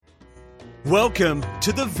Welcome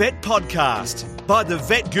to the Vet Podcast by the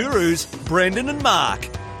Vet Gurus, Brendan and Mark.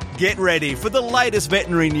 Get ready for the latest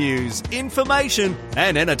veterinary news, information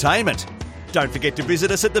and entertainment. Don't forget to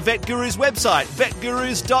visit us at the Vet Gurus website,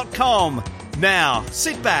 vetgurus.com. Now,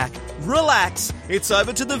 sit back, relax. It's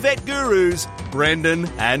over to the Vet Gurus, Brendan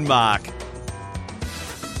and Mark.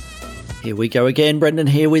 Here we go again. Brendan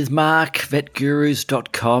here with Mark,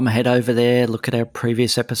 vetgurus.com. Head over there, look at our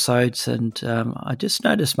previous episodes. And I just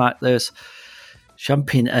noticed, Mark, there's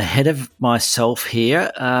jumping ahead of myself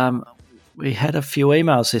here. We had a few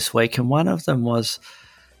emails this week, and one of them was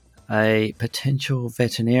a potential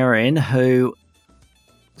veterinarian who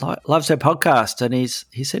loves our podcast, and he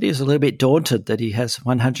said he was a little bit daunted that he has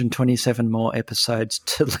 127 more episodes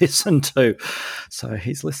to listen to. So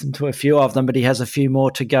he's listened to a few of them, but he has a few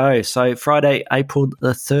more to go. So Friday, April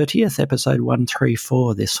the 30th, episode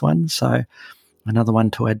 134, this one. So another one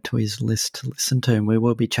to add to his list to listen to, and we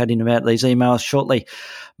will be chatting about these emails shortly.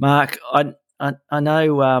 Mark, I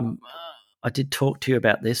know I did talk to you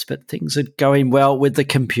about this, but things are going well with the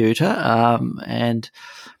computer, and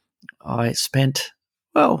I spent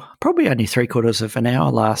probably only 3/4 of an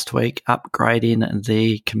hour last week upgrading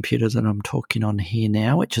the computer that I'm talking on here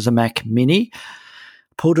now, which is a Mac Mini.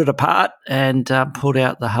 Pulled it apart and pulled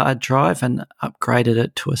out the hard drive and upgraded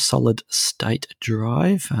it to a solid state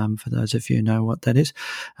drive, for those of you who know what that is.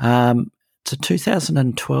 It's a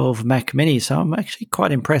 2012 Mac Mini, so I'm actually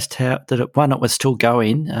quite impressed that it was still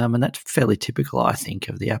going, and that's fairly typical, I think,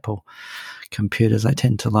 of the Apple computers. They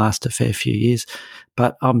tend to last a fair few years,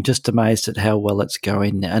 but I'm just amazed at how well it's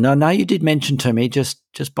going. And I know you did mention to me just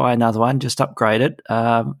buy another one, just upgrade it,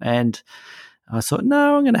 and I thought,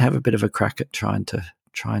 no, I'm going to have a bit of a crack at trying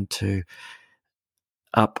to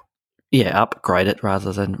upgrade it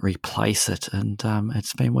rather than replace it. And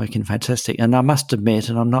it's been working fantastic. And I must admit,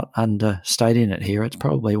 and I'm not understating it here, it's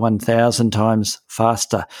probably 1,000 times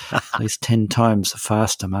faster, at least 10 times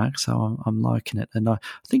faster, Mark. So I'm liking it. And I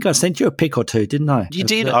think I sent you a pic or two, didn't I? You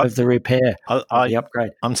did. Of the repair, the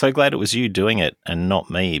upgrade. I'm so glad it was you doing it and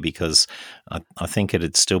not me, because I think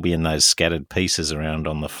it'd still be in those scattered pieces around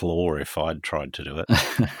on the floor if I'd tried to do it.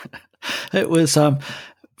 It was,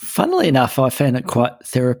 funnily enough, I found it quite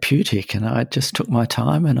therapeutic, and I just took my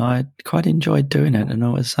time and I quite enjoyed doing it, and it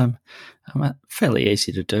was fairly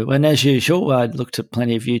easy to do. And as usual, I looked at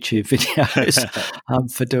plenty of YouTube videos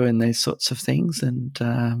for doing these sorts of things, and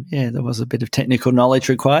there was a bit of technical knowledge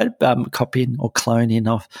required, copying or cloning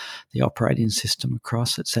of the operating system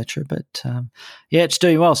across, etc. But it's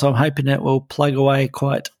doing well, so I'm hoping it will plug away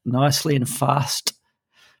quite nicely and fast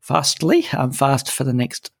for the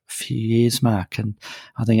next few years, Mark, and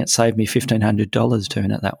I think it saved me $1,500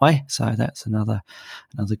 doing it that way. So that's another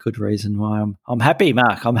good reason why I'm happy,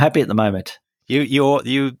 Mark. I'm happy at the moment.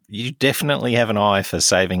 You definitely have an eye for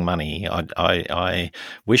saving money. I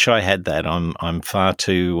wish I had that. I'm far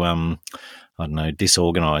too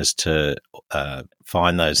disorganised to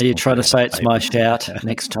find those. Are you trying to say it's my shout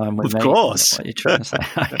next time we meet? Of course. What you're trying to say?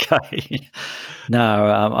 Okay.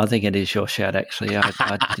 No, I think it is your shout, actually.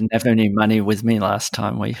 I didn't have any money with me last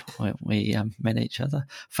time we met each other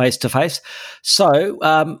face to face. So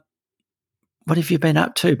what have you been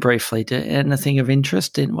up to briefly? Anything of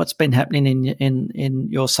interest in what's been happening in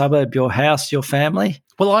your suburb, your house, your family?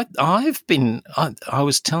 Well, I've been. I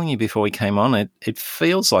was telling you before we came on. It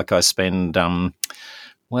feels like I spend a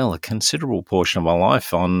considerable portion of my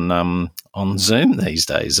life on Zoom these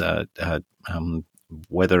days.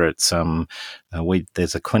 Whether it's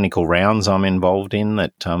there's a clinical rounds I'm involved in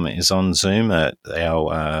that is on Zoom.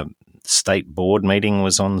 Our state board meeting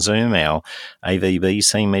was on Zoom. Our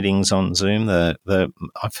AVBC meeting's on Zoom. I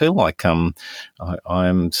feel like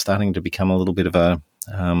I'm starting to become a little bit of a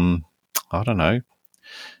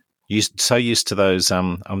so used to those.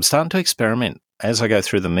 I'm starting to experiment as I go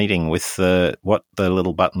through the meeting with what the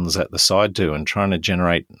little buttons at the side do, and trying to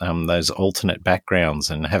generate those alternate backgrounds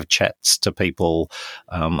and have chats to people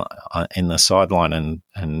in the sideline,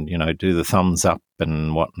 and do the thumbs up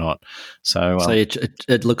and whatnot. So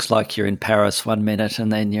it looks like you're in Paris 1 minute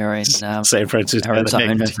and then you're in San Francisco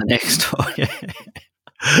Arizona the next.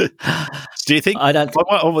 Do you think? I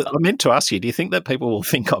meant to ask you. Do you think that people will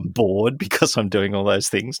think I'm bored because I'm doing all those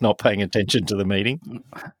things, not paying attention to the meeting?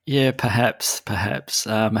 Yeah, perhaps.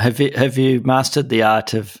 Have you mastered the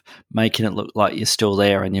art of making it look like you're still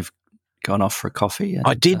there and you've gone off for a coffee? And,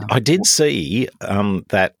 I did see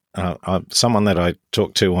that someone that I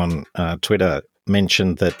talked to on Twitter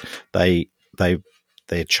mentioned that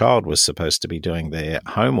their child was supposed to be doing their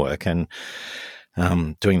homework and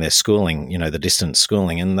doing their schooling, the distance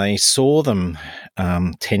schooling, and they saw them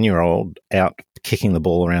 10-year-old out kicking the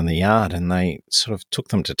ball around the yard, and they sort of took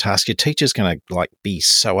them to task. Your teacher's going to like be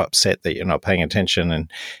so upset that you're not paying attention. And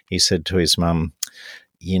he said to his mum,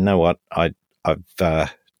 "You know what? I've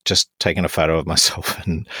just taken a photo of myself,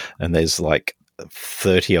 and there's like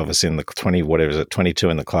 30 of us in the 22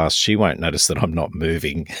 in the class. She won't notice that I'm not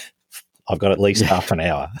moving. I've got at least half an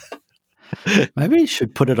hour." Maybe you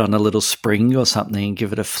should put it on a little spring or something and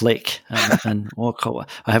give it a flick and walk.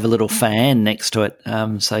 I have a little fan next to it,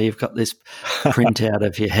 so you've got this print out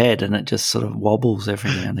of your head and it just sort of wobbles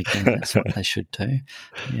every now and again. That's what they should do.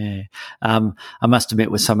 Yeah. I must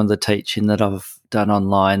admit, with some of the teaching that I've done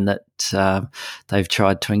online, that they've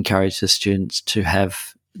tried to encourage the students to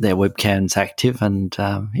have their webcams active, and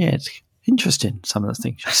it's interesting, some of the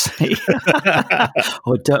things you see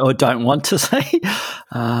or don't want to see.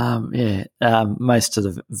 Most of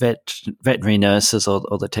the veterinary nurses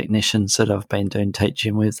or the technicians that I've been doing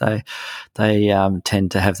teaching with, they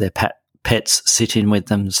tend to have their pets sit in with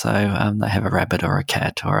them. So they have a rabbit or a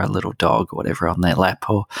cat or a little dog or whatever on their lap,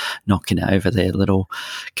 or knocking over their little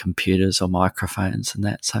computers or microphones and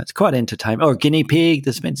that. So it's quite entertaining. Or a guinea pig.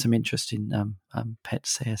 There's been some interesting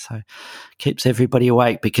pets there. So keeps everybody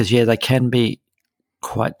awake, because, they can be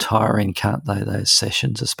quite tiring, can't they, those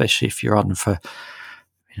sessions, especially if you're on for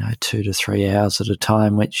 2 to 3 hours at a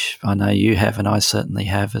time, which I know you have and I certainly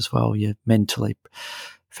have as well. You're mentally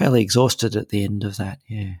fairly exhausted at the end of that.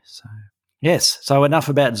 So enough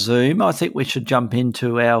about Zoom. I think we should jump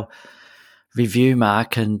into our review,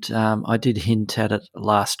 Mark, and I did hint at it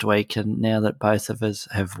last week, and now that both of us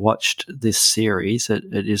have watched this series, it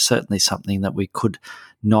is certainly something that we could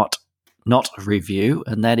not review,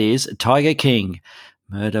 and that is Tiger King,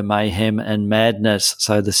 Murder, Mayhem and Madness.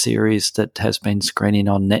 So the series that has been screening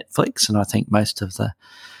on Netflix, and I think most of the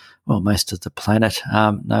planet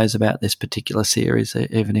knows about this particular series,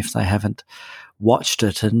 even if they haven't watched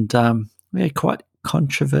it. And quite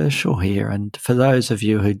controversial here. And for those of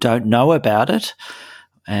you who don't know about it,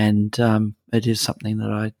 and it is something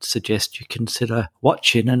that I suggest you consider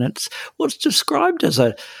watching, and it's what's described as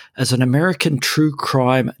an American true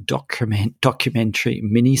crime documentary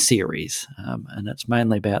miniseries, and it's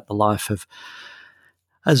mainly about the life of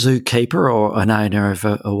a zookeeper or an owner of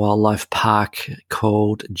a wildlife park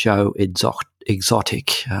called Joe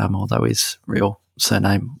Exotic, although his real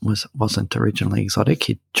surname wasn't originally Exotic.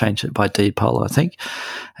 He changed it by Deedpoll, I think.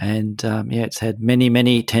 And it's had many,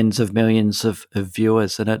 many tens of millions of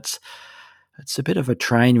viewers, and it's a bit of a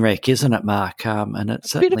train wreck, isn't it, Mark? And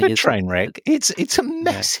it's a bit of a train wreck. It's a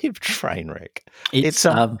massive train wreck. It's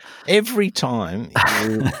every time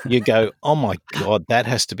you go, oh my God, that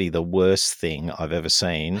has to be the worst thing I've ever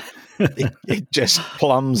seen. It just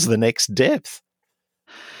plumbs the next depth.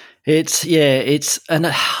 I tell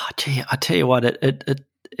you what, it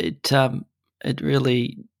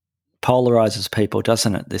really polarizes people,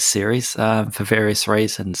 doesn't it? This series, for various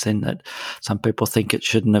reasons, in that some people think it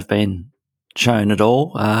shouldn't have been shown at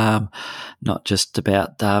all, not just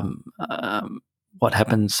about what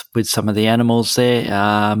happens with some of the animals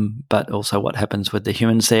there, but also what happens with the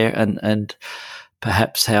humans there, and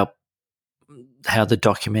perhaps how the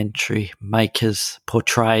documentary makers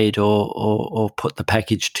portrayed or put the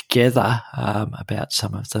package together about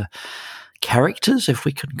some of the characters, if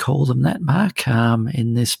we can call them that, Mark,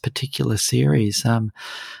 in this particular series.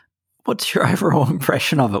 What's your overall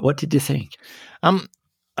impression of it? What did you think?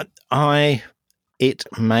 It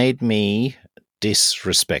made me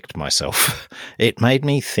disrespect myself. It made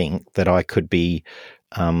me think that I could be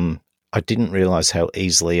I didn't realize how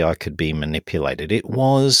easily I could be manipulated. It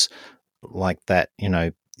was like that,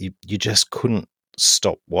 you just couldn't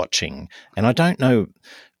stop watching. And I don't know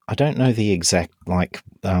the exact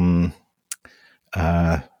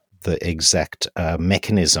the exact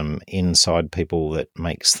mechanism inside people that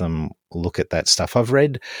makes them look at that stuff. I've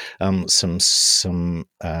read some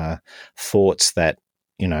thoughts that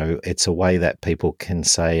it's a way that people can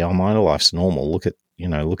say, "Oh, my life's normal. Look at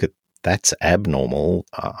that's abnormal.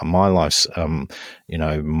 My life's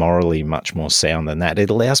morally much more sound than that."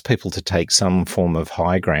 It allows people to take some form of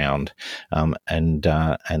high ground and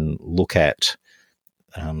look at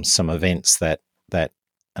some events that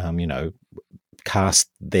cast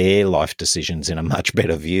their life decisions in a much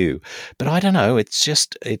better view. But I don't know, it's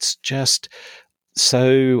just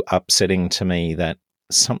so upsetting to me that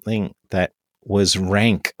something that was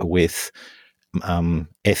rank with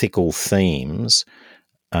ethical themes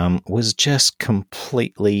was just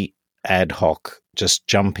completely ad hoc, just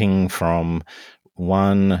jumping from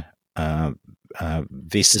one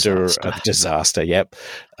vista of disaster. Yep.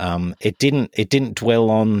 It didn't dwell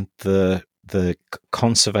on the the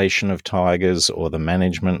conservation of tigers or the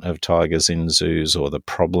management of tigers in zoos or the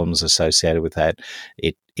problems associated with that,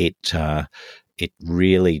 it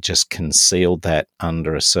really just concealed that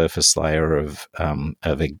under a surface layer of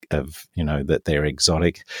that they're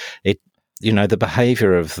exotic. The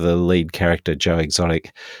behaviour of the lead character, Joe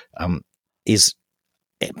Exotic, is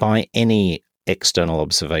by any external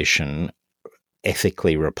observation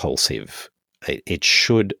ethically repulsive. There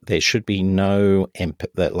should be no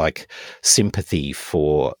sympathy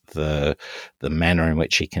for the manner in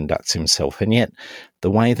which he conducts himself, and yet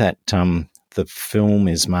the way that the film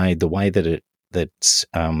is made, the way that it's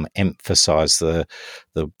emphasised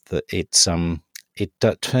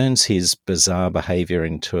it turns his bizarre behaviour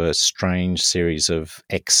into a strange series of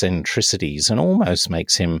eccentricities and almost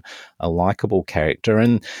makes him a likeable character.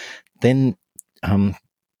 And then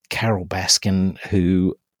Carol Baskin,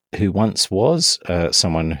 who once was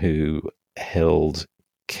someone who held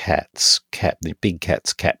the big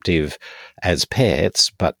cats captive as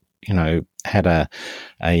pets, but had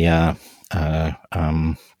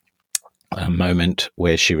a moment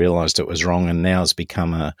where she realised it was wrong, and now has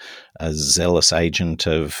become a zealous agent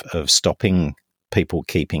of stopping people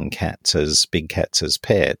keeping big cats as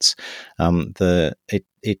pets.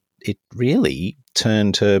 It really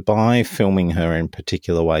turned her, by filming her in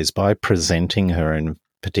particular ways, by presenting her in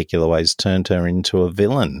particular ways, turned her into a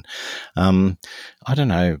villain. I don't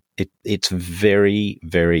know. It's very,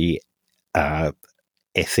 very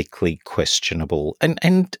ethically questionable,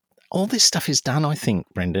 and all this stuff is done, I think,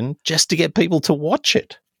 Brendan, just to get people to watch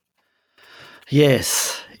it.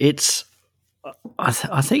 Yes, it's. I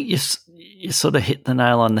think you sort of hit the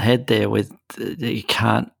nail on the head there with you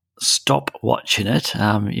can't stop watching it.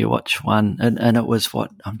 You watch one, and it was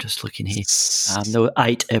what I'm just looking here. There were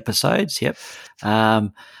 8 episodes. Yep,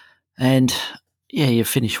 and yeah, you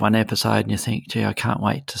finish one episode and you think, gee, I can't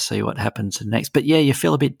wait to see what happens next. But yeah, you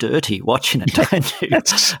feel a bit dirty watching it, don't you?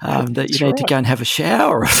 That you need to go and have a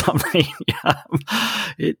shower or something.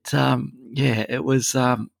 It was.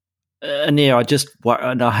 And yeah,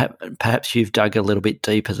 perhaps you've dug a little bit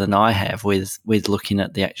deeper than I have with looking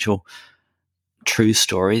at the actual true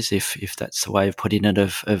stories, if that's the way of putting it,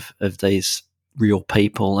 of these real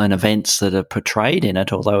people and events that are portrayed in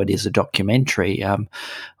it. Although it is a documentary,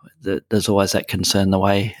 there's always that concern the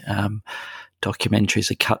way documentaries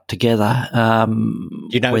are cut together. I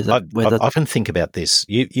often think about this.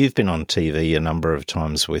 You've been on TV a number of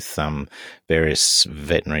times with various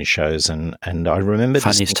veterinary shows, and I remember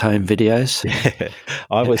Funniest Home Videos. Yeah,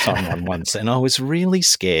 I was on one once, and I was really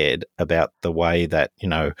scared about the way that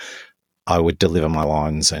I would deliver my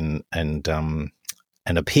lines and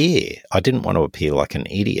appear. I didn't want to appear like an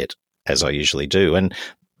idiot, as I usually do, and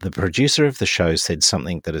the producer of the show said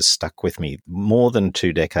something that has stuck with me more than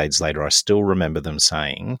 2 decades later. I still remember them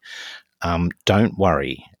saying, don't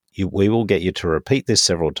worry, we will get you to repeat this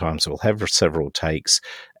several times. We'll have several takes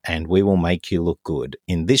and we will make you look good.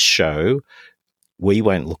 In this show, we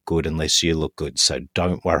won't look good unless you look good, so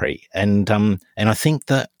don't worry. And I think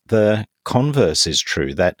that the converse is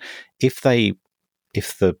true, that if the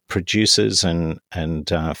producers and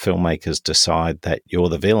filmmakers decide that you're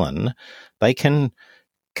the villain, they can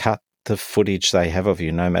cut the footage they have of you,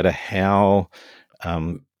 no matter how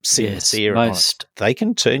sincere. They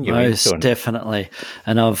can turn you into. Most definitely.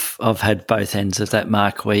 And I've had both ends of that,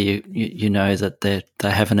 Mark, where you know that they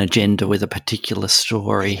have an agenda with a particular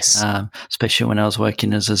story. Yes. Especially when I was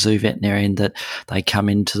working as a zoo veterinarian, that they come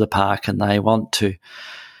into the park and they want to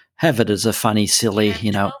have it as a funny, silly,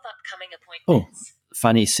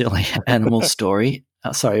 funny, silly animal story.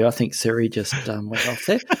 Sorry, I think Siri just went off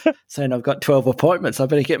there, saying I've got 12 appointments. I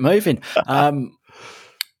better get moving. They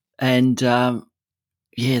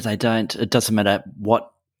don't. It doesn't matter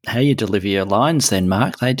how you deliver your lines then,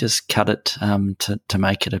 Mark. They just cut it to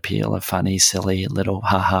make it appeal a funny, silly little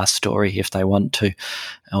ha-ha story if they want to,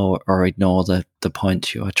 or ignore the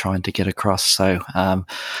point you are trying to get across. So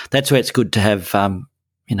that's where it's good to have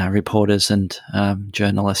reporters and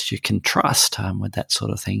journalists you can trust with that sort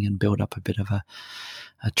of thing, and build up a bit of a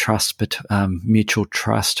trust, but mutual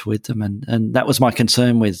trust with them. And that was my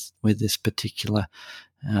concern with this particular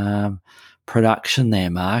production there,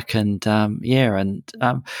 Mark. And I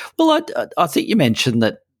think you mentioned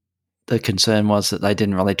that the concern was that they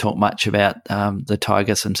didn't really talk much about the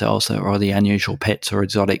tigers themselves or the unusual pets or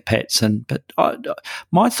exotic pets. But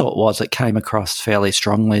my thought was it came across fairly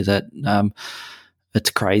strongly that it's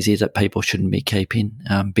crazy that people shouldn't be keeping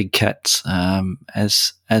big cats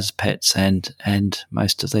as pets and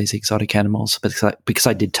most of these exotic animals, because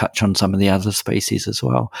I did touch on some of the other species as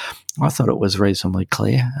well. I thought it was reasonably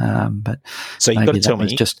clear. But so you've got to tell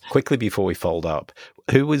me just quickly before we fold up,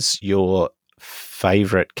 who was your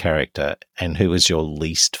favourite character and who was your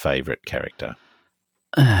least favourite character?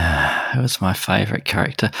 Who was my favourite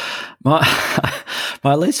character? My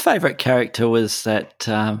least favourite character was that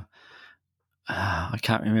I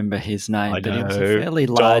can't remember his name, but he was a fairly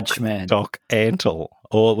large man. Doc Antle.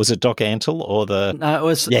 Or was it Doc Antle or the... No, it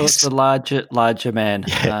was the larger man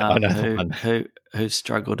who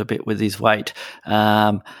struggled a bit with his weight.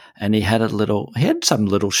 And he had some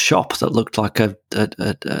little shop that looked like a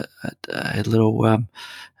little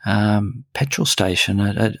petrol station,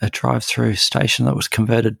 a drive-through station that was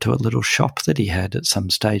converted to a little shop that he had at some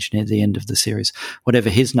stage near the end of the series. Whatever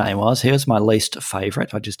his name was, he was my least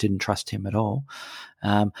favourite. I just didn't trust him at all.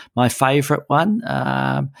 My favourite one,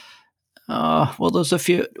 there's a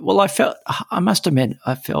few. Well, I must admit,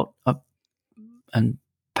 and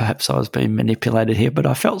perhaps I was being manipulated here, but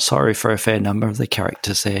I felt sorry for a fair number of the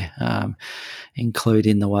characters there,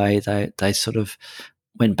 including the way they sort of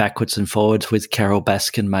went backwards and forwards with Carol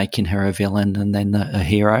Baskin making her a villain and then a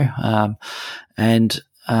hero, and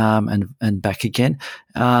back again.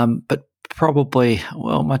 But probably,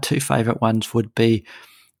 my two favourite ones would be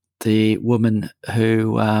the woman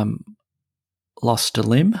who lost a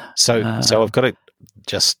limb. So I've got to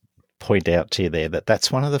just point out to you there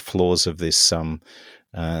that's one of the flaws of this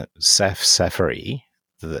Saf Safari,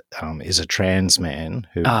 that is a trans man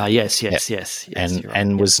who yes, and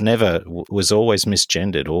right. was always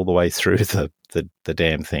misgendered all the way through the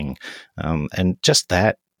damn thing, and just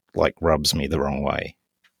that rubs me the wrong way.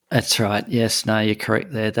 That's right. Yes, no, you're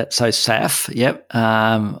correct there. That's so Saf. Yep.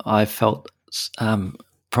 I felt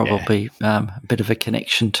probably a bit of a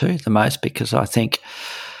connection to the most, because I think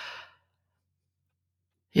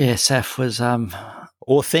Saf was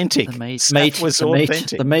authentic. The meat was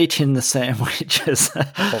authentic. The meat in the sandwiches.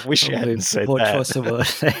 I wish you hadn't said poor that. Choice of word.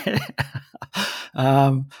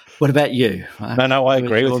 What about you? No, I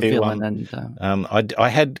agree with you. I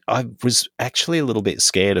was actually a little bit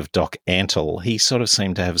scared of Doc Antle. He sort of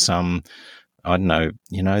seemed to have some, I don't know,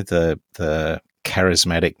 the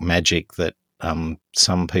charismatic magic that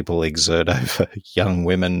some people exert over young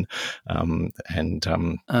women,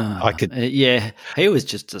 I could. He was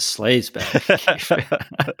just a sleazebag.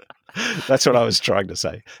 That's what I was trying to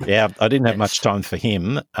say. Yeah, I didn't have much time for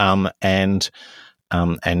him, and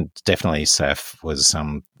definitely Saf was.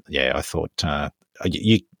 I thought the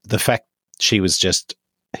fact he was just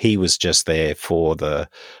there for the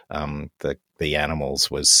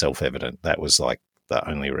animals was self-evident. That was the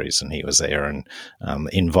only reason he was there, and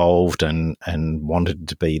involved and wanted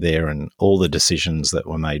to be there, and all the decisions that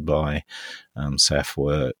were made by Saf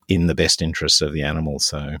were in the best interests of the animals.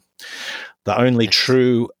 So the only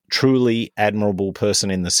truly admirable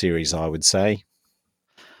person in the series, I would say.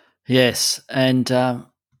 Yes, and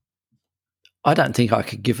I don't think I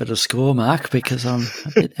could give it a score, Mark, because I'm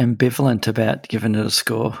a bit ambivalent about giving it a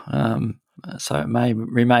score. So it may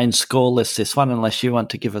remain scoreless, this one, unless you want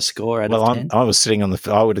to give a score out of 10. I was sitting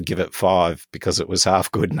I would have given it 5 because it was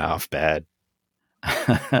half good and half bad.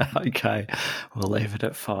 Okay, we'll leave it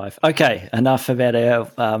at 5. Okay, enough about our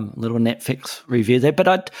little Netflix review there.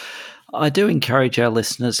 But I do encourage our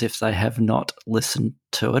listeners, if they have not listened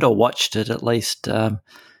to it or watched it, at least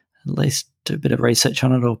do a bit of research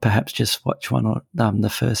on it, or perhaps just watch one or the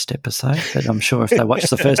first episode. But I'm sure if they watch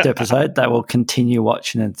the first episode, they will continue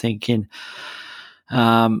watching and thinking,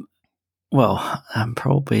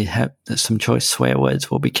 probably have some choice swear words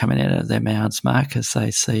will be coming out of their mouths, Mark, as they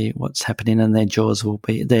see what's happening, and their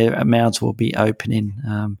mouths will be opening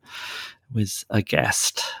with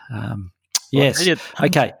aghast. Yes.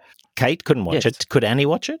 Okay. Kate couldn't watch it. Could Annie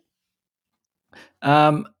watch it?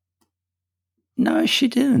 No, she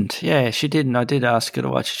didn't. Yeah, she didn't. I did ask her to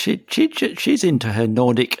watch it. She's into her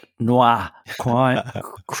Nordic noir crime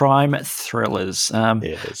thrillers.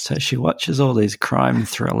 Yes. So she watches all these crime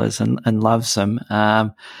thrillers and loves them.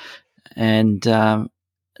 And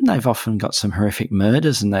they've often got some horrific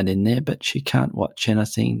murders and that in there, but she can't watch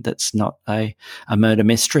anything that's not a murder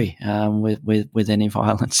mystery with any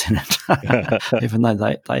violence in it, even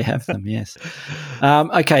though they have them. Yes.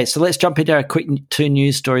 Okay, so let's jump into our quick 2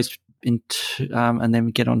 news stories. And then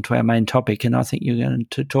we get on to our main topic, and I think you're going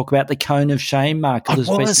to talk about the cone of shame, Mark.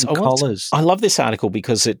 Collars. I love this article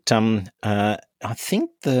because it. I think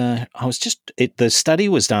the study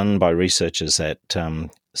was done by researchers at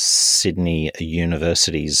Sydney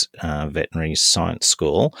University's Veterinary Science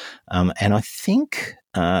School, and I think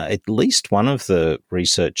at least one of the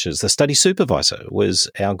researchers, the study supervisor, was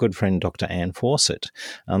our good friend Dr. Anne Fawcett.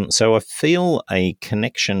 So I feel a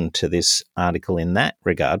connection to this article in that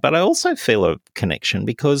regard, but I also feel a connection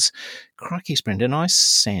because, crikey, Brendan, I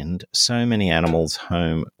send so many animals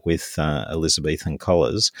home with Elizabethan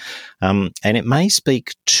collars, and it may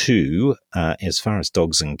speak to, as far as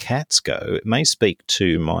dogs and cats go, it may speak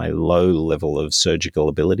to my low level of surgical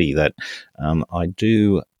ability that I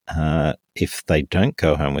do. If they don't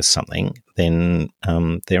go home with something, then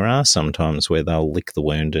there are some times where they'll lick the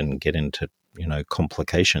wound and get into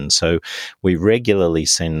complications. So we regularly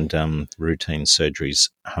send routine surgeries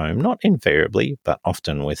home, not invariably, but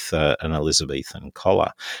often with an Elizabethan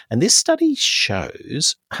collar. And this study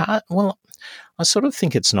shows, I sort of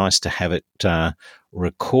think it's nice to have it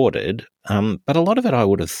recorded, but a lot of it I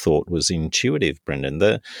would have thought was intuitive, Brendan.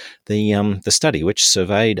 The study, which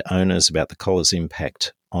surveyed owners about the collar's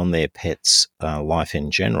impact on their pets' life in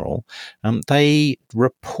general, they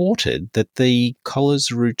reported that the collars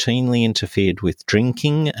routinely interfered with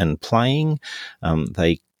drinking and playing.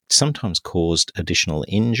 They sometimes caused additional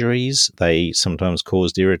injuries. They sometimes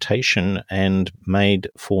caused irritation and made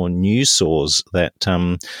for new sores that,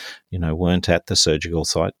 weren't at the surgical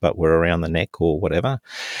site but were around the neck or whatever.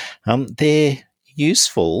 They're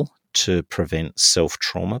useful to prevent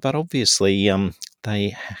self-trauma, but obviously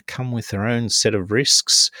they come with their own set of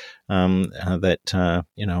risks that,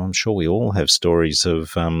 I'm sure we all have stories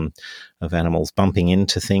of animals bumping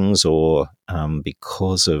into things or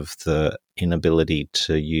because of the inability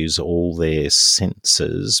to use all their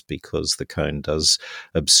senses, because the cone does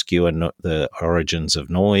obscure the origins of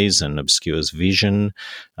noise and obscures vision,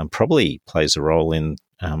 and probably plays a role in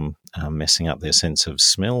messing up their sense of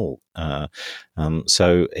smell.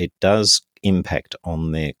 So it does impact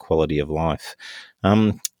on their quality of life.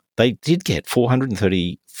 They did get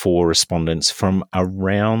 434 respondents from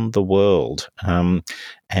around the world,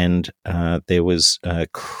 and there was a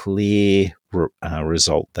clear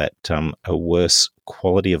result that a worse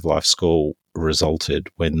quality of life score resulted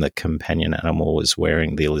when the companion animal was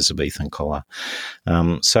wearing the Elizabethan collar.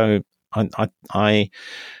 So I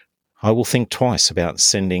will think twice about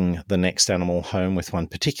sending the next animal home with one,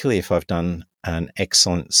 particularly if I've done an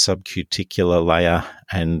excellent subcuticular layer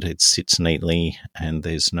and it sits neatly and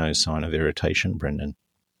there's no sign of irritation, Brendan.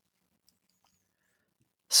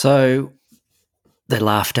 So they're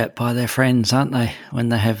laughed at by their friends, aren't they, when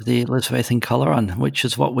they have the Elizabethan collar on, which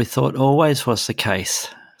is what we thought always was the case.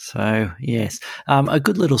 So, yes, a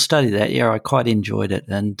good little study that. Yeah, I quite enjoyed it,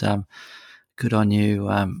 and good on you,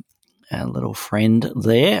 our little friend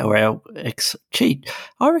there, or our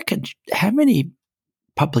I reckon, how many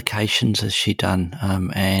publications has she done?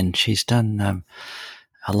 And she's done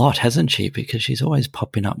a lot, hasn't she? Because she's always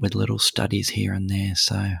popping up with little studies here and there.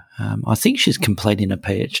 So I think she's completing a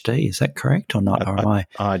PhD. Is that correct or not? Or am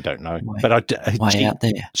I don't know, but way out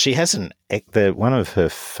there. She hasn't. One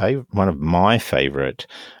of my favourite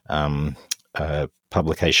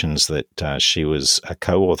publications that she was a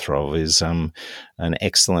co-author of is an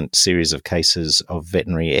excellent series of cases of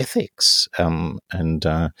veterinary ethics, and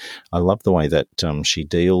I love the way that she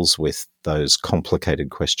deals with those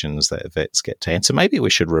complicated questions that vets get to answer. Maybe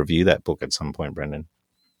we should review that book at some point, Brendan.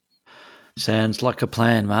 Sounds like a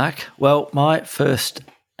plan, Mark. Well, my first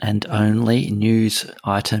and only news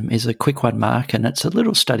item is a quick one, Mark, and it's a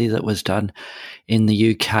little study that was done in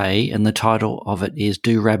the UK, and the title of it is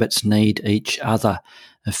Do Rabbits Need Each Other?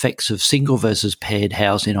 Effects of Single versus Paired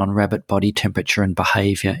Housing on Rabbit Body Temperature and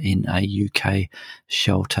Behaviour in a UK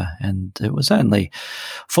Shelter. And there was only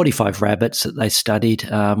 45 rabbits that they studied,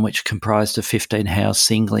 which comprised of 15 housed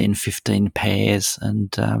singly and 15 pairs,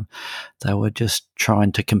 and they were just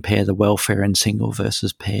trying to compare the welfare in single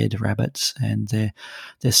versus paired rabbits. And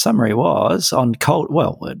their summary was on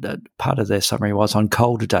part of their summary was on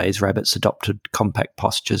colder days, rabbits adopted compact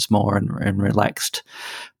postures more and relaxed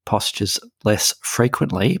postures less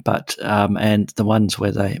frequently, but and the ones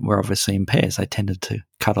where they were obviously in pairs, they tended to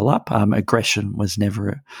cuddle up. Aggression was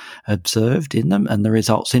never observed in them, and the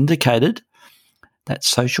results indicated that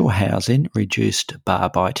social housing reduced bar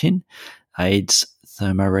biting, aids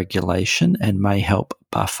thermoregulation, and may help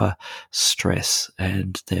buffer stress.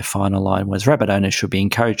 And their final line was, rabbit owners should be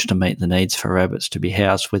encouraged to meet the needs for rabbits to be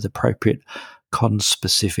housed with appropriate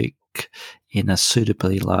conspecific in a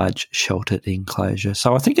suitably large sheltered enclosure.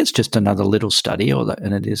 So I think it's just another little study,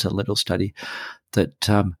 and it is a little study that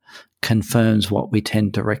confirms what we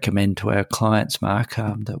tend to recommend to our clients, Mark,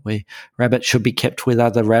 that rabbits should be kept with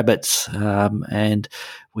other rabbits, and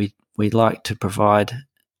we like to provide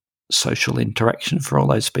social interaction for all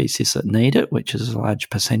those species that need it, which is a large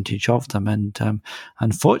percentage of them. And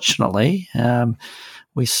unfortunately,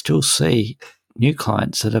 we still see new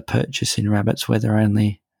clients that are purchasing rabbits where they're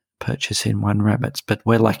only purchasing one rabbit. But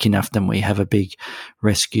we're lucky enough that we have a big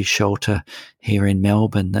rescue shelter here in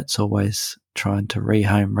Melbourne that's always trying to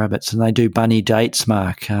rehome rabbits. And they do bunny dates,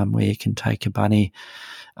 Mark, where you can take a bunny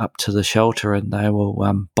up to the shelter and they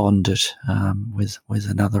will bond it with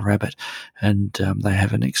another rabbit. And they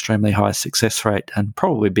have an extremely high success rate, and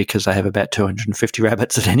probably because they have about 250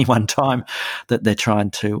 rabbits at any one time that they're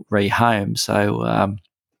trying to rehome. So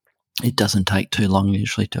it doesn't take too long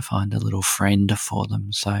usually to find a little friend for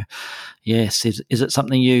them. So, yes, is it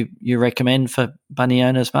something you recommend for bunny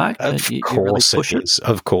owners, Mark? Of course it is.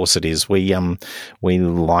 Of course it is. We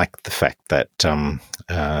like the fact that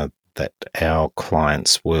that our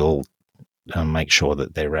clients will make sure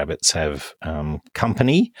that their rabbits have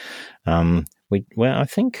company. I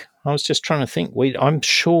think I was just trying to think. I'm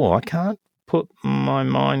sure I can't put my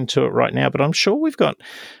mind to it right now, but I'm sure we've got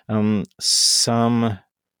some.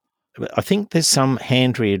 I think there's some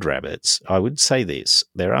hand-reared rabbits. I would say this: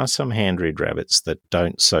 there are some hand-reared rabbits that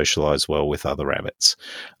don't socialise well with other rabbits.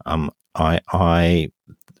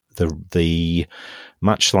 The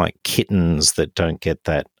much like kittens that don't get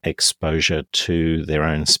that exposure to their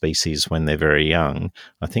own species when they're very young,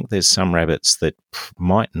 I think there's some rabbits that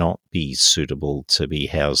might not be suitable to be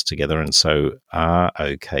housed together and so are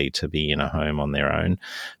okay to be in a home on their own.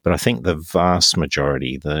 But I think the vast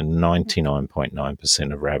majority, the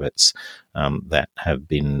 99.9% of rabbits that have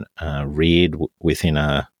been reared within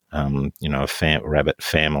a rabbit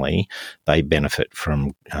family, they benefit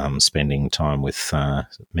from spending time with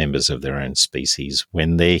members of their own species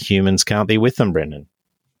when their humans can't be with them, Brendan.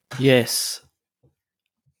 Yes.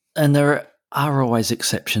 And there are always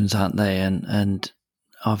exceptions, aren't there? And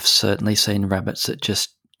I've certainly seen rabbits that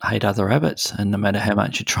just hate other rabbits, and no matter how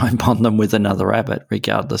much you try and bond them with another rabbit,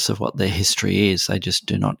 regardless of what their history is, they just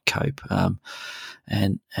do not cope.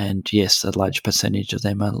 And yes, a large percentage of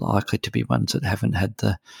them are likely to be ones that haven't had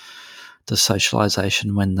the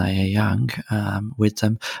socialisation when they are young with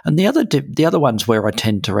them. And the other ones where I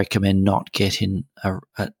tend to recommend not getting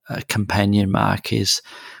a companion, Mark, is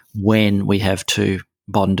when we have two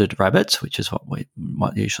bonded rabbits, which is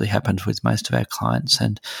what usually happens with most of our clients.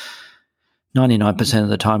 And 99% of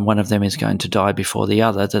the time, one of them is going to die before the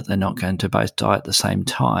other, that they're not going to both die at the same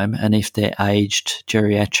time. And if they're aged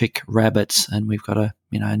geriatric rabbits, and we've got a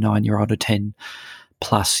 9-year-old or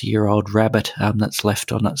 10-plus-year-old rabbit that's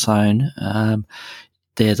left on its own,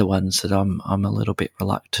 they're the ones that I'm a little bit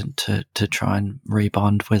reluctant to try and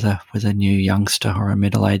rebond with a new youngster or a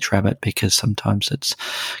middle-aged rabbit, because sometimes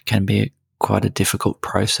can be quite a difficult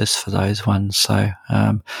process for those ones. So,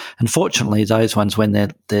 unfortunately, those ones, when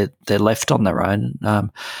they're left on their own,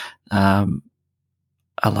 a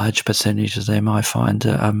large percentage of them I find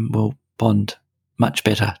will bond much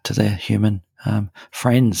better to their human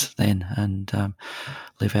friends then, and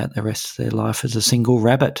live out the rest of their life as a single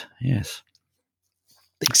rabbit. Yes,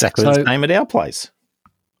 exactly the same at our place.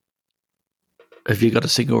 Have you got a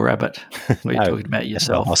single rabbit? Or are you talking about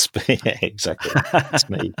yourself? Yeah, exactly. That's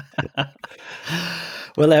me.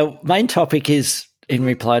 Well, our main topic is in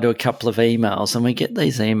reply to a couple of emails, and we get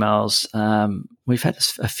these emails. We've had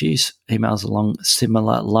a few emails along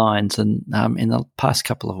similar lines, and in the past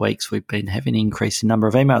couple of weeks, we've been having an increase in number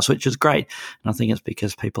of emails, which is great. And I think it's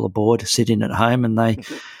because people are bored sitting at home and they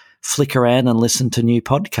flick around and listen to new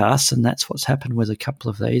podcasts, and that's what's happened with a couple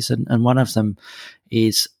of these. And one of them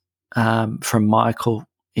is from Michael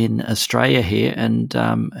in Australia here, and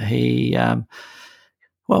he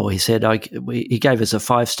said he gave us a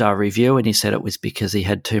 5-star review, and he said it was because he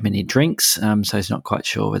had too many drinks, so he's not quite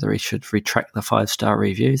sure whether he should retract the 5-star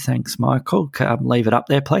review. Thanks, Michael. Leave it up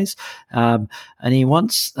there, please. And he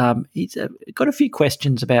wants he's got a few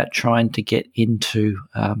questions about trying to get into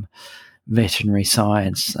veterinary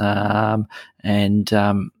science and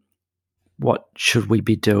what should we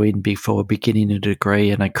be doing before beginning a degree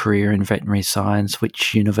and a career in veterinary science?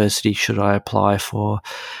 Which university should I apply for?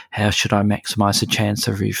 How should I maximise the chance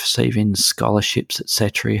of receiving scholarships,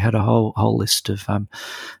 etc.? He had a whole list of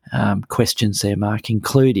questions there, Mark,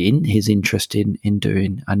 including his interest in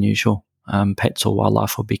doing unusual pets or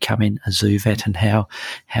wildlife, or becoming a zoo vet, and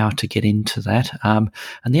how to get into that. And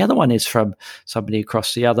the other one is from somebody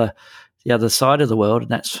across the other side of the world,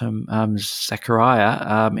 and that's from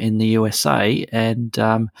Zachariah in the USA, and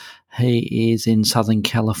he is in Southern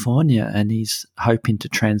California, and he's hoping to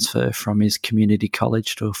transfer from his community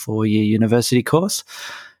college to a 4-year university course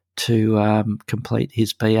complete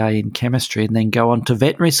his BA in chemistry and then go on to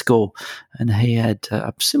veterinary school. And he had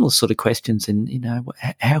similar sort of questions in,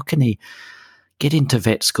 how can he get into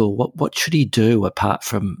vet school? What should he do apart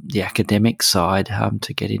from the academic side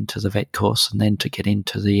to get into the vet course and then to get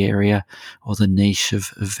into the area or the niche of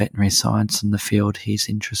veterinary science and the field he's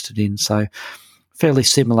interested in? So fairly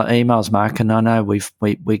similar emails, Mark, and I know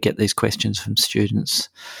we get these questions from students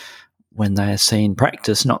when they are seeing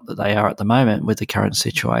practice, not that they are at the moment with the current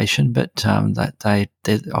situation, but that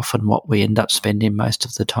they're often what we end up spending most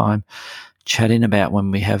of the time chatting about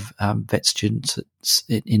when we have vet students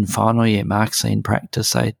in final year, Mark, seeing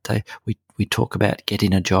practice. We talk about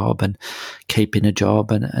getting a job and keeping a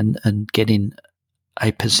job and getting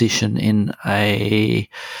a position in a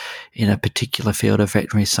particular field of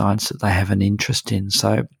veterinary science that they have an interest in.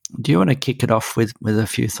 So do you want to kick it off with a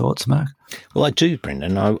few thoughts, Mark? Well, I do,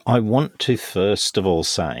 Brendan. I want to first of all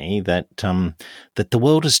say that that the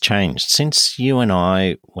world has changed since you and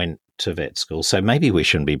I went to vet school. So maybe we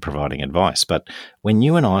shouldn't be providing advice, but when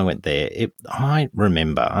you and I went there, I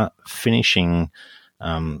remember finishing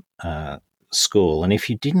school, and if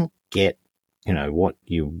you didn't get what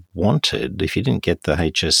you wanted, if you didn't get the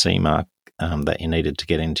HSC mark that you needed to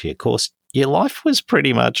get into your course, your life was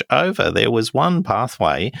pretty much over. There was one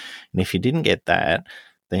pathway, and if you didn't get that,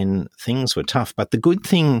 then things were tough. But the good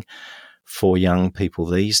thing for young people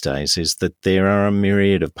these days is that there are a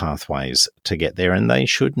myriad of pathways to get there, and they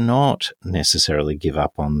should not necessarily give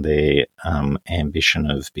up on their ambition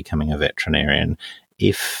of becoming a veterinarian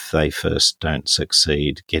if they first don't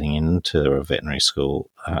succeed getting into a veterinary school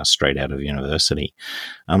straight out of university.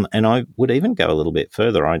 And I would even go a little bit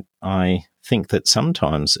further. I think that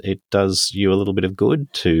sometimes it does you a little bit of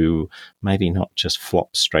good to maybe not just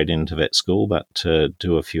flop straight into vet school, but to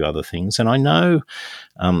do a few other things. And I know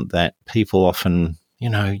that people often,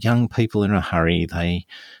 young people in a hurry,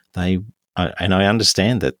 and I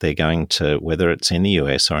understand that they're going to, whether it's in the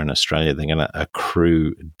US or in Australia, they're going to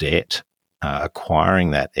accrue debt acquiring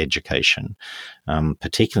that education,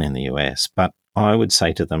 particularly in the US. But I would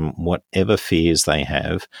say to them, whatever fears they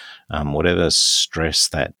have, whatever stress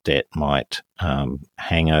that debt might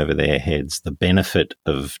hang over their heads, the benefit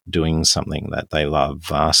of doing something that they love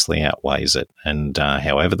vastly outweighs it. And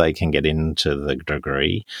however they can get into the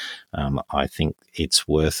degree, I think it's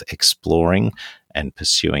worth exploring and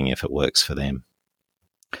pursuing if it works for them.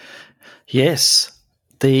 Yes.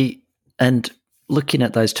 Looking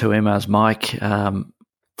at those two emails, Mike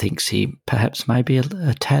thinks he perhaps may be a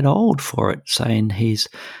tad old for it, saying he's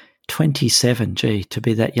 27. Gee, to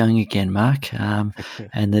be that young again, Mark. And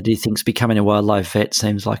that he thinks becoming a wildlife vet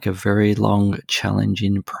seems like a very long,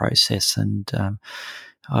 challenging process. And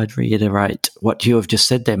I'd reiterate what you have just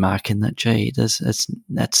said there, Mark, in that,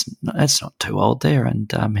 that's not too old there.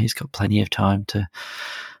 And he's got plenty of time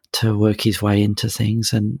to work his way into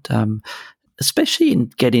things. And especially in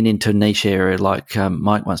getting into a niche area like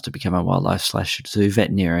Mike wants to become a wildlife/zoo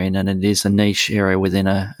veterinarian, and it is a niche area within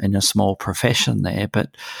a small profession there.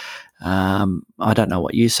 But I don't know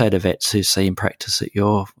what you say to vets who see in practice at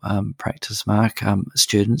your practice, Mark,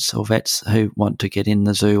 students or vets who want to get in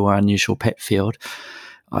the zoo or unusual pet field.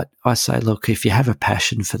 I say, look, if you have a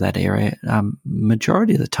passion for that area,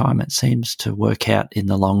 majority of the time it seems to work out in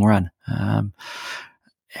the long run.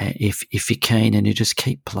 If you're keen and you just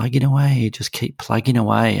keep plugging away,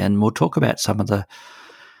 and we'll talk about some of the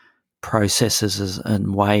processes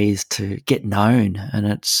and ways to get known. And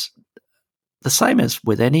it's the same as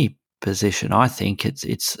with any position. I think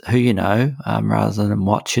it's who you know rather than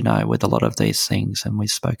what you know with a lot of these things. And we've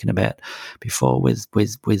spoken about before with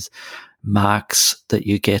marks that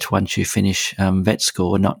you get once you finish vet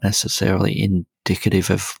school are not necessarily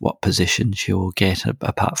indicative of what positions you will get,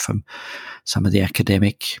 apart from some of the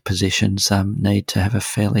academic positions need to have a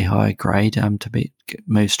fairly high grade to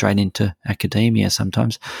move straight into academia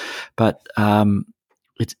sometimes. But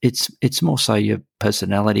it's more so your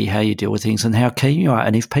personality, how you deal with things and how keen you are.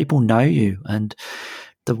 And if people know you, and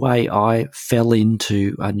the way I fell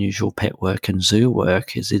into unusual pet work and zoo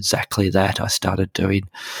work is exactly that. I started doing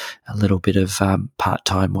a little bit of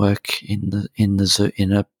part-time work in the zoo,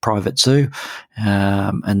 in a private zoo,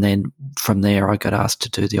 and then from there I got asked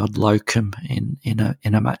to do the odd locum in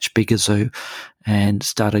a much bigger zoo, and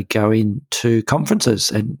started going to conferences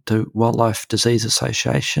and the Wildlife Disease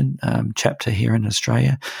Association chapter here in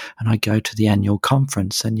Australia, and I go to the annual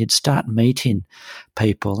conference, and you'd start meeting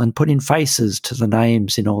people and putting faces to the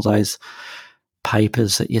names in all those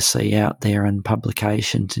papers that you see out there and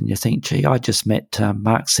publications, and you think, gee, I just met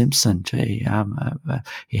Mark Simpson. Gee,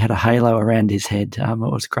 he had a halo around his head. It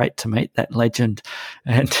was great to meet that legend,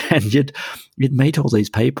 and you'd meet all these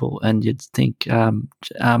people, and you'd think,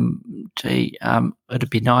 gee, it'd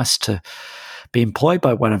be nice to be employed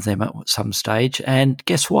by one of them at some stage. And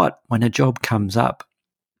guess what? When a job comes up,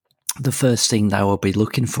 the first thing they will be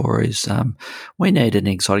looking for is, we need an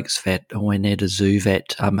exotics vet, or we need a zoo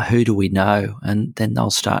vet. Who do we know? And then they'll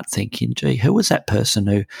start thinking, gee, who was that person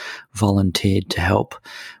who volunteered to help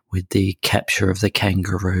with the capture of the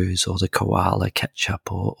kangaroos or the koala catch-up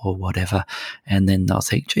or whatever? And then they'll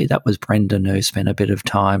think, gee, that was Brendan who spent a bit of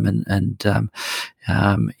time and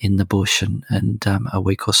in the bush and a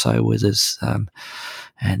week or so with us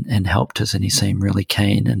and helped us, and he seemed really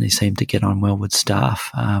keen and he seemed to get on well with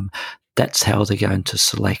staff. That's how they're going to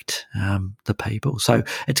select the people. So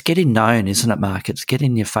it's getting known, isn't it, Mark? It's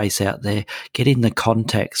getting your face out there, getting the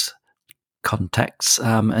contacts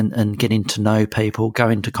and getting to know people,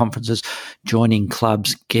 going to conferences, joining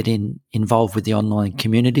clubs, getting involved with the online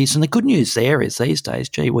communities. And the good news there is these days,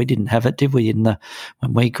 gee, we didn't have it, did we, when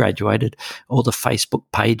we graduated, all the Facebook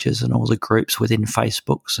pages and all the groups within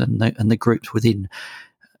Facebooks and the groups within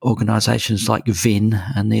organisations like VIN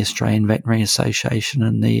and the Australian Veterinary Association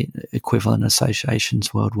and the equivalent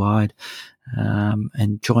associations worldwide,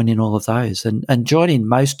 and joining all of those. And joining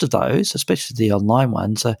most of those, especially the online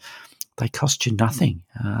ones, they cost you nothing.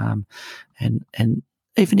 And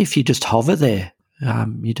even if you just hover there,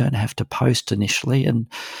 you don't have to post initially. And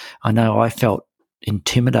I know I felt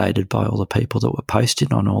intimidated by all the people that were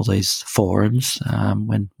posting on all these forums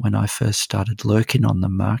when I first started lurking on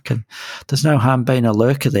them, Mark. And there's no harm being a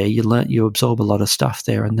lurker there. You absorb a lot of stuff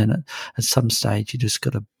there, and then at some stage you just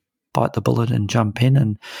got to bite the bullet and jump in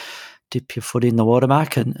and dip your foot in the water,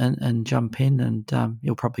 Mark, and jump in, and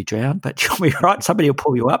you'll probably drown, but you'll be right. Somebody will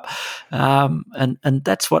pull you up, and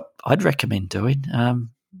that's what I'd recommend doing.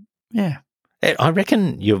 Yeah. I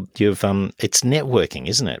reckon you've it's networking,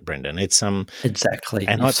 isn't it, Brendan? It's exactly.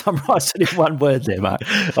 And I summarised it in one word there, Mark.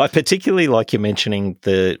 I particularly like you mentioning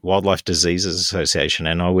the Wildlife Diseases Association,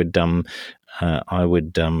 and I would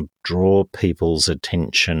draw people's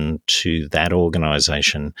attention to that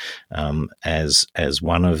organisation as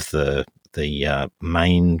one of the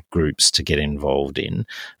main groups to get involved in,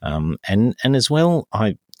 and as well,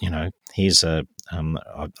 I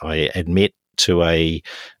admit to a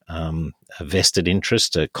vested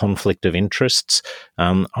interest, a conflict of interests.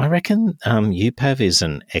 I reckon UPAV is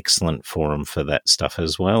an excellent forum for that stuff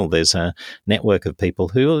as well. There's a network of people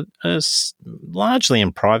who are largely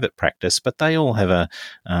in private practice, but they all have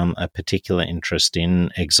a particular interest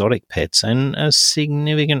in exotic pets, and a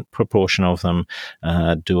significant proportion of them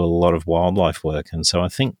do a lot of wildlife work. And so I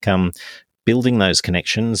think building those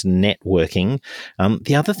connections, networking.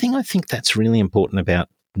 The other thing I think that's really important about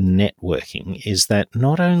networking is that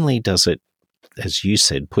not only does it, as you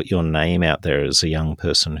said, put your name out there as a young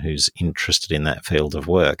person who's interested in that field of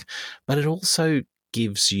work, but it also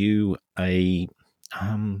gives you that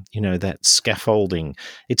scaffolding.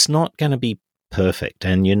 It's not going to be perfect,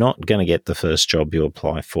 and you're not going to get the first job you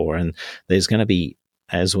apply for, and there's going to be,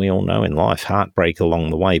 as we all know in life, heartbreak along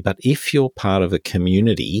the way. But if you're part of a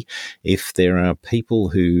community, if there are people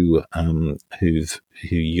who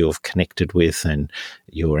you've connected with and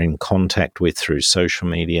you're in contact with through social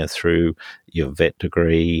media, through your vet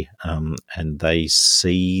degree, and they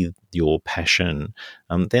see your passion,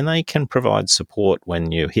 then they can provide support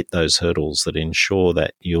when you hit those hurdles that ensure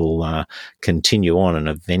that you'll continue on and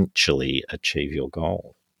eventually achieve your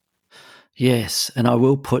goal. Yes, and I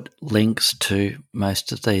will put links to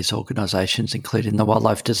most of these organisations, including the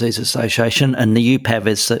Wildlife Disease Association, and the UPAV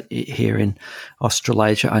is here in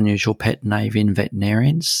Australasia, Unusual Pet and Avian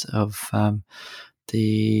Veterinarians of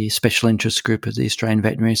the Special Interest Group of the Australian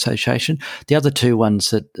Veterinary Association. The other two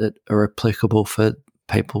ones that are applicable for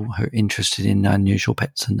people who are interested in unusual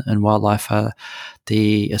pets and wildlife are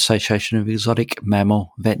the Association of Exotic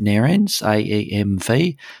Mammal Veterinarians,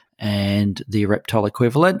 AEMV, and the reptile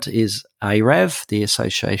equivalent is ARAV, the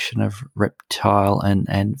Association of Reptile and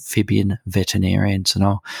Amphibian Veterinarians, and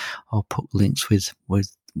I'll put links with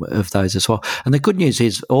of those as well. And the good news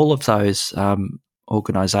is all of those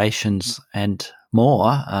organisations and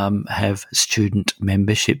more have student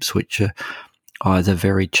memberships, which are either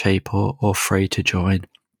very cheap or free to join.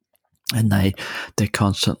 And they're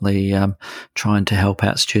constantly trying to help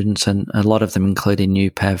out students, and a lot of them, including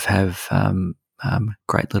UPAV, have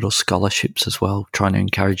great little scholarships as well, trying to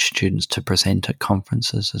encourage students to present at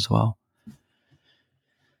conferences as well.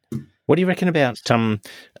 What do you reckon about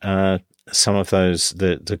some of those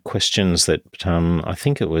the questions that I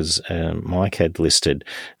think it was Mike had listed.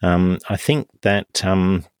 I think that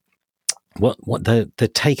what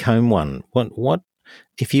the take home one. What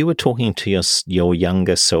if you were talking to your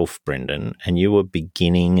younger self, Brendan, and you were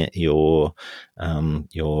beginning your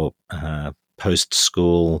post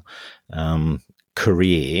school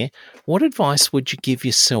career? What advice would you give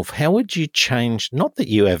yourself? How would you change? Not that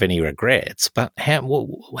you have any regrets, but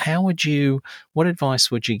what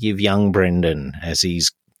advice would you give young Brendan as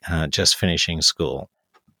he's just finishing school?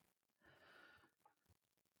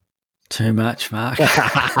 Too much, Mark.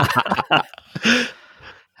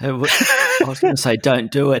 I was going to say,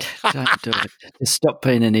 don't do it. Don't do it. Just stop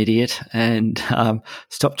being an idiot and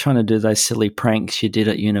stop trying to do those silly pranks you did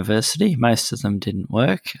at university. Most of them didn't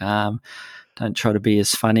work. Don't try to be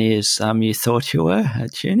as funny as you thought you were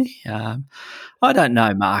at uni. I don't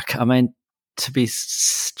know, Mark. I mean,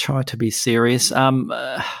 try to be serious. I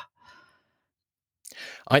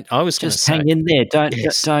was just hang in there. Don't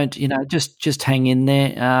just hang in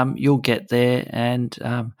there. You'll get there, and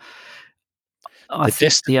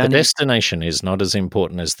the destination is not as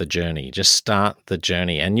important as the journey. Just start the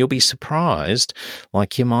journey, and you'll be surprised.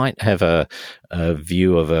 Like, you might have a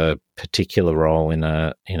view of a particular role in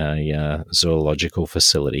a zoological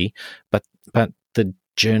facility, but the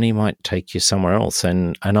journey might take you somewhere else.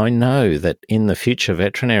 And I know that in the future,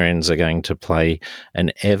 veterinarians are going to play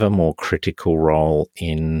an ever more critical role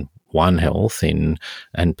in One Health, and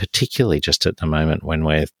particularly just at the moment when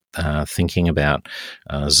we're thinking about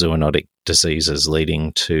zoonotic diseases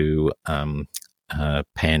leading to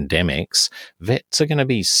pandemics. Vets are going to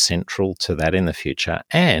be central to that in the future,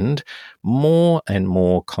 and more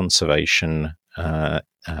conservation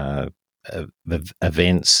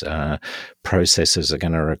events, processes are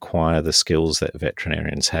going to require the skills that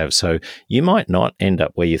veterinarians have. So you might not end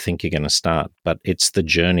up where you think you're going to start, but it's the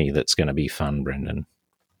journey that's going to be fun, Brendan.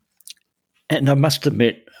 And I must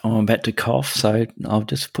admit, I'm about to cough, so I'll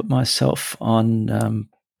just put myself on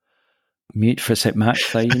mute for a sec, Mark.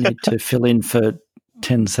 So you need to fill in for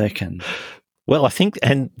 10 seconds. Well, I think,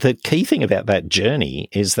 and the key thing about that journey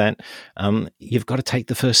is that you've got to take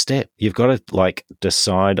the first step. You've got to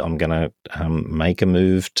decide, I'm going to make a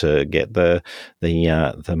move to get the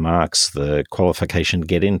marks, the qualification to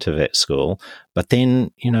get into vet school. But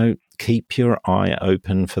then, keep your eye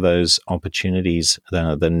open for those opportunities,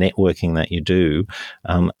 the networking that you do,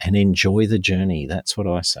 and enjoy the journey. That's what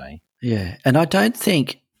I say. Yeah, and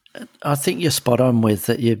I think you're spot on with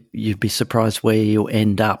that. You'd be surprised where you'll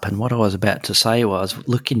end up. And what I was about to say was,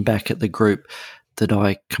 looking back at the group that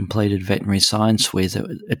I completed veterinary science with,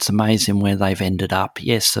 it's amazing where they've ended up.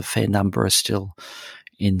 Yes, a fair number are still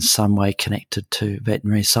in some way connected to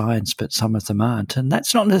veterinary science, but some of them aren't. And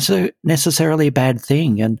that's not necessarily a bad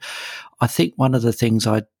thing. And I think one of the things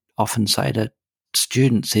I often say to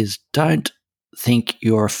students is, don't think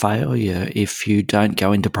you're a failure if you don't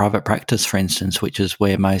go into private practice, for instance, which is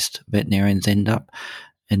where most veterinarians end up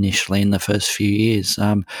initially in the first few years.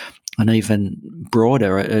 And even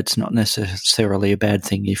broader, it's not necessarily a bad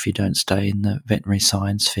thing if you don't stay in the veterinary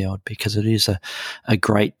science field, because it is a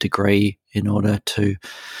great degree in order to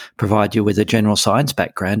provide you with a general science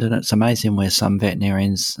background. And it's amazing where some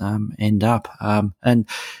veterinarians end up. And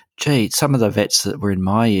some of the vets that were in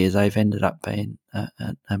my year, they've ended up being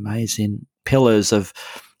amazing pillars of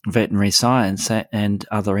veterinary science and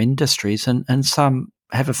other industries, and some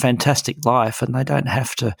have a fantastic life, and they don't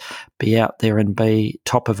have to be out there and be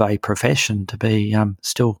top of a profession to be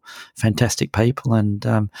still fantastic people,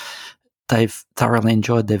 and they've thoroughly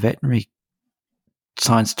enjoyed their veterinary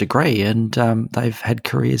science degree, and they've had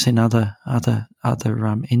careers in other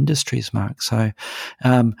industries, Mark. So,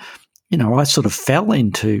 I sort of fell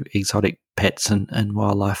into exotic pets and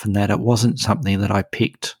wildlife, and that it wasn't something that I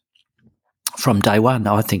picked from day one.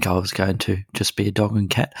 I think I was going to just be a dog and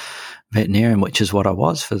cat veterinarian, which is what I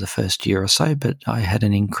was for the first year or so, but I had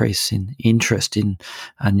an increase in interest in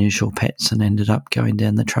unusual pets and ended up going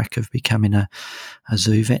down the track of becoming a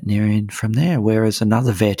zoo veterinarian from there. Whereas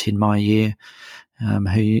another vet in my year,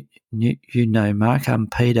 who Mark,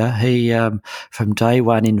 Peter, he from day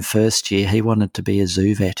one in first year, he wanted to be a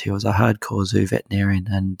zoo vet. He was a hardcore zoo veterinarian,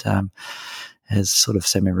 and has sort of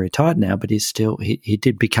semi-retired now, but he's still, he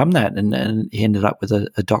did become that, and he ended up with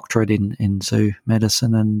a doctorate in zoo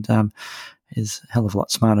medicine, and is a hell of a lot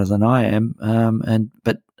smarter than I am.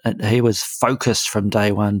 But he was focused from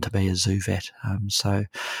day one to be a zoo vet. So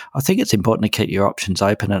I think it's important to keep your options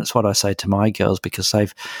open, and it's what I say to my girls, because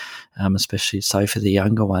they've, especially Sophie, the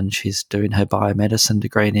younger one, she's doing her biomedicine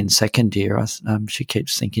degree, and in second year, she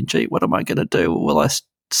keeps thinking, gee, what am I going to do? Will I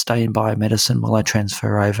stay in biomedicine? Will I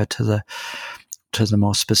transfer over to the to the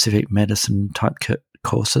more specific medicine type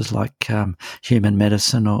courses like human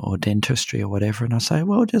medicine or dentistry or whatever. And I say,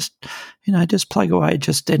 well, just plug away,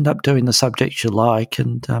 just end up doing the subjects you like,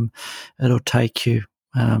 and it'll take you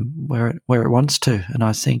where it wants to. And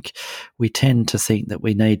I think we tend to think that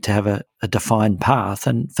we need to have a defined path,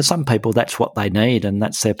 and for some people that's what they need, and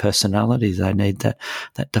that's their personality. They need that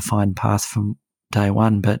defined path from day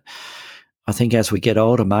one. But I think as we get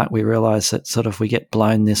older, Mark, we realise that sort of we get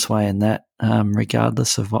blown this way and that,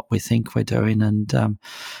 regardless of what we think we're doing, and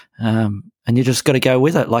you just got to go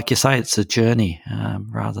with it. Like you say, it's a journey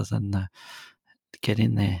rather than get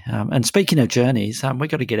in there. And speaking of journeys, we've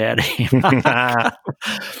got to get out of here.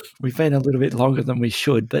 We've been a little bit longer than we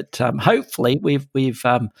should, but hopefully we've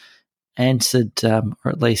answered or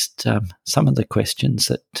at least some of the questions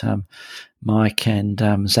that Mike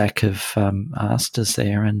and Zach have asked us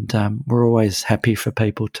there, and we're always happy for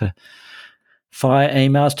people to fire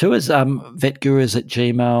emails to us.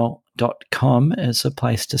 vetgurus@gmail.com is a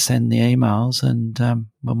place to send the emails, and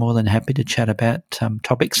we're more than happy to chat about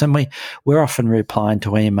topics. And we're often replying to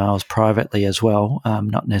emails privately as well,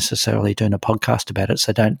 not necessarily doing a podcast about it,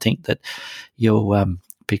 so don't think that you'll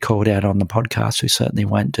be called out on the podcast. We certainly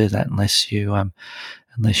won't do that unless you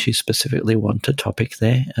specifically want a topic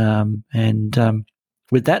there.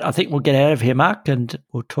 With that, I think we'll get out of here, Mark, and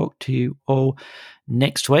we'll talk to you all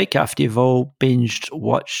next week after you've all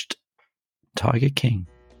watched Tiger King.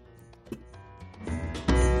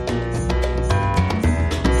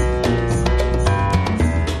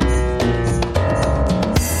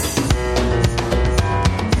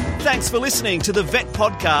 Thanks for listening to the Vet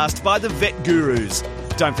Podcast by the Vet Gurus.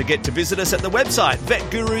 Don't forget to visit us at the website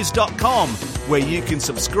vetgurus.com, where you can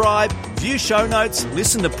subscribe, view show notes,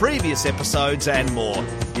 listen to previous episodes and more.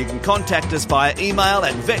 You can contact us via email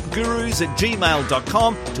at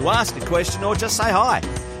vetgurus@gmail.com to ask a question or just say hi.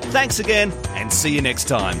 Thanks again, and see you next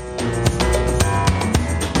time.